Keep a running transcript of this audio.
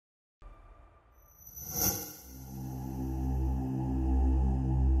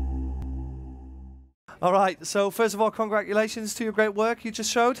All right, so first of all, congratulations to your great work you just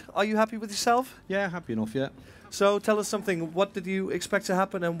showed. Are you happy with yourself? Yeah, happy enough, yeah. So tell us something. What did you expect to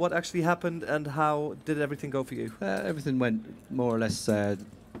happen and what actually happened and how did everything go for you? Everything went more or less the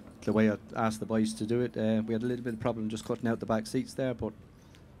way I asked the boys to do it. We had a little bit of problem just cutting out the back seats there, but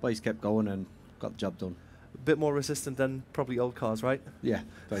boys kept going and got the job done. A bit more resistant than probably old cars, right? Yeah,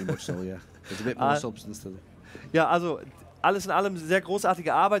 very much so, yeah. There's a bit more substance to them. Ja, also alles in allem sehr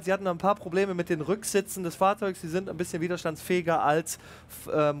großartige Arbeit. Sie hatten ein paar Probleme mit den Rücksitzen des Fahrzeugs. Sie sind ein bisschen widerstandsfähiger als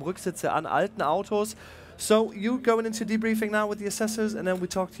Rücksitze an alten Autos. So you're going into debriefing now with the assessors, and then we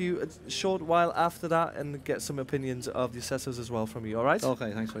talk to you a short while after that and get some opinions of the assessors as well from you, all right?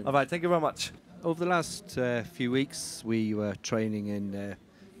 Okay, thanks very much. All right, thank you very much. Over the last few weeks, we were training in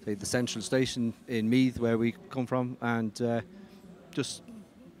the central station in Meath, where we come from, and just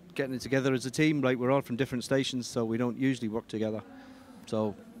getting it together as a team. Like, we're all from different stations, so we don't usually work together.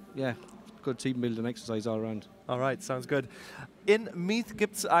 So, yeah, good team building exercise all around. All right, sounds good. In Meath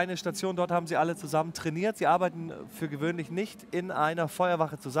gibt es eine Station, dort haben sie alle zusammen trainiert. Sie arbeiten für gewöhnlich nicht in einer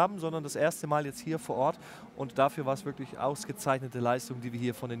Feuerwache zusammen, sondern das erste Mal jetzt hier vor Ort. Und dafür war es wirklich ausgezeichnete Leistung, die wir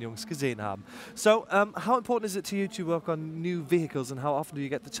hier von den Jungs gesehen haben. So, how important is it to you to work on new vehicles, and how often do you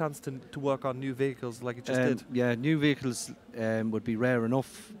get the chance to work on new vehicles like you just did? Yeah, new vehicles would be rare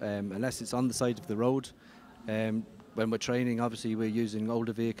enough unless it's on the side of the road. When we're training, obviously we're using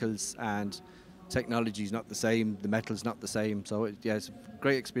older vehicles and technology's not the same, the metal's not the same, so yeah, it's a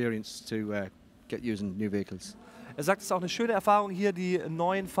great experience to get using new vehicles. Sagt, es ist auch eine schöne Erfahrung hier, die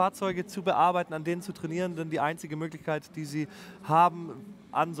neuen Fahrzeuge zu bearbeiten, an denen zu trainieren, denn die einzige Möglichkeit, die sie haben,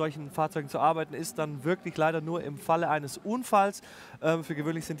 an solchen Fahrzeugen zu arbeiten, ist dann wirklich leider nur im Falle eines Unfalls. Für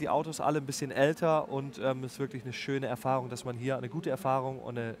gewöhnlich sind die Autos alle ein bisschen älter und es ist wirklich eine schöne Erfahrung, dass man hier, eine gute Erfahrung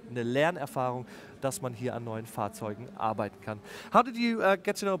und eine Lernerfahrung, dass man hier an neuen Fahrzeugen arbeiten kann. How did you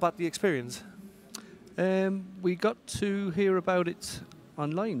get to know about the experience? We got to hear about it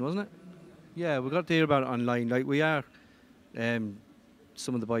online, wasn't it? Yeah, we got to hear about it online. Like, we are,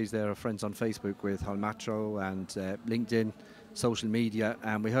 some of the boys there are friends on Facebook with Holmatro and LinkedIn, social media,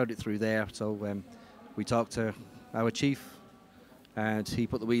 and we heard it through there. So we talked to our chief, and he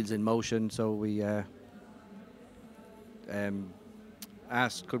put the wheels in motion. So we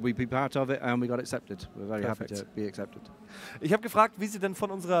asked, could we be part of it, and we got accepted. We're very happy to be accepted. Ich habe gefragt, wie Sie denn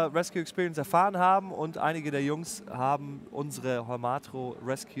von unserer Rescue Experience erfahren haben, und einige der Jungs haben unsere Holmatro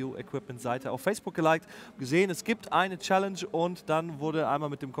Rescue Equipment Seite auf Facebook geliked, gesehen, es gibt eine Challenge, und dann wurde einmal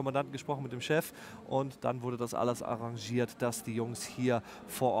mit dem Kommandanten gesprochen, mit dem Chef, und dann wurde das alles arrangiert, dass die Jungs hier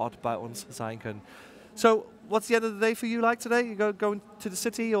vor Ort bei uns sein können. So, what's the end of the day for you like today? You going to the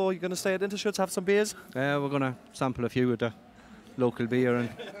city, or you're going to stay at Interschutz, have some beers? We're going to sample a few of the local beer and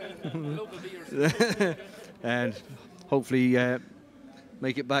and hopefully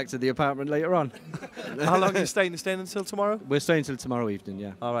make it back to the apartment later on. How long are you staying? You staying until tomorrow? We're staying until tomorrow evening,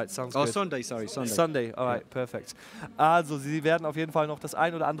 yeah. All right, sounds good. Oh, Sunday, sorry, Sunday. Sunday, all right, perfect. Also, Sie werden auf jeden Fall noch das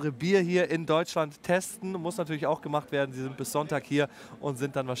ein oder andere Bier hier in Deutschland testen. Muss natürlich auch gemacht werden. Sie sind bis Sonntag hier und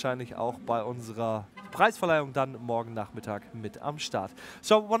sind dann wahrscheinlich auch bei unserer Preisverleihung dann morgen Nachmittag mit am Start.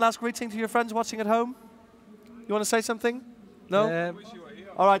 So, one last greeting to your friends watching at home. You want to say something? No?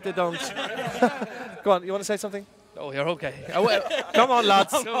 All right, they don't. Go on, you want to say something? Oh, you're okay. Come on,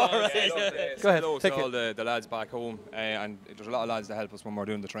 lads. Go ahead. Hello, take all the lads back home, and there's a lot of lads that help us when we're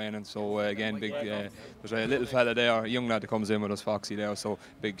doing the training. So again, big. There's a little fella there, a young lad that comes in with us, Foxy there. So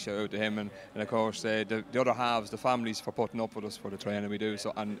big shout out to him, and of course the other halves, the families, for putting up with us for the training we do.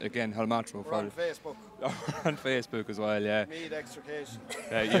 So, and again, Holmatro for on Facebook. On Facebook as well, yeah. Meath Extrication.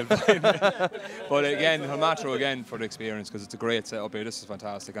 You'll find me. But again, Holmatro again for the experience, because it's a great setup here. This is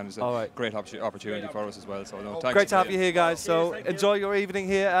fantastic, and it's a great opportunity for us as well. So no, thanks. Great to have you here, guys. So enjoy your evening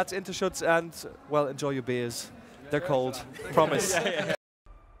here at Interschutz, and well, enjoy your beers. They're cold, promise.